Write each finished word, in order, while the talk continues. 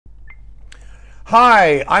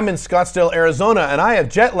Hi, I'm in Scottsdale, Arizona, and I have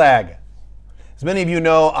jet lag. As many of you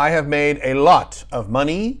know, I have made a lot of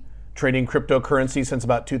money trading cryptocurrency since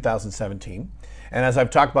about 2017. And as I've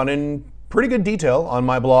talked about in pretty good detail on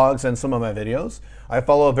my blogs and some of my videos, I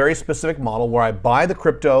follow a very specific model where I buy the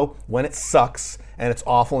crypto when it sucks and it's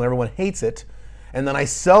awful and everyone hates it. And then I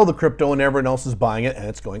sell the crypto when everyone else is buying it and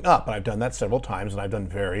it's going up. And I've done that several times and I've done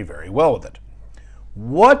very, very well with it.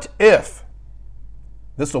 What if,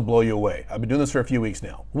 this will blow you away. I've been doing this for a few weeks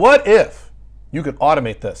now. What if you could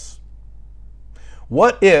automate this?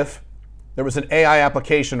 What if there was an AI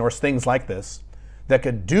application or things like this that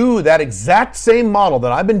could do that exact same model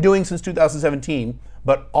that I've been doing since 2017,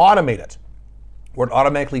 but automate it, where it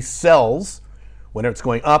automatically sells when it's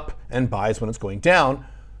going up and buys when it's going down,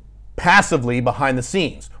 passively behind the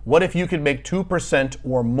scenes? What if you could make 2%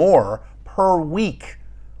 or more per week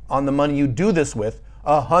on the money you do this with,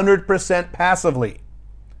 100% passively?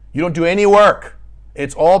 You don't do any work.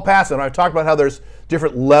 It's all passive. And I've talked about how there's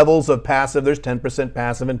different levels of passive. There's 10%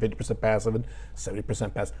 passive and 50% passive and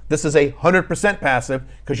 70% passive. This is 100% passive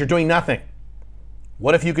because you're doing nothing.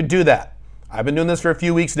 What if you could do that? I've been doing this for a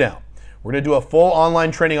few weeks now. We're going to do a full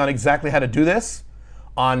online training on exactly how to do this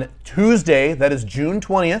on Tuesday, that is June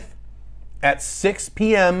 20th at 6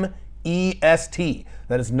 p.m. EST.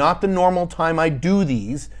 That is not the normal time I do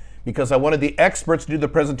these because I wanted the experts to do the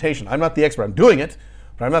presentation. I'm not the expert. I'm doing it,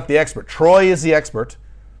 but I'm not the expert. Troy is the expert.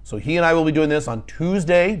 So he and I will be doing this on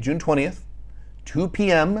Tuesday, June 20th, 2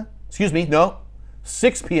 p.m. Excuse me, no,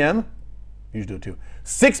 6 p.m. You should do it too.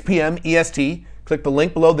 6 p.m. EST. Click the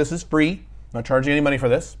link below. This is free. I'm not charging any money for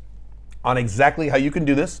this. On exactly how you can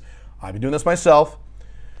do this. I've been doing this myself.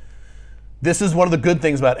 This is one of the good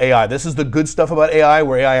things about AI. This is the good stuff about AI,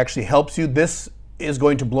 where AI actually helps you. This is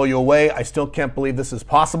going to blow you away. I still can't believe this is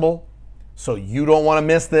possible. So you don't want to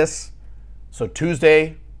miss this. So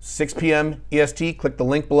Tuesday, 6 p.m. EST, click the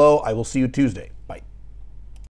link below. I will see you Tuesday.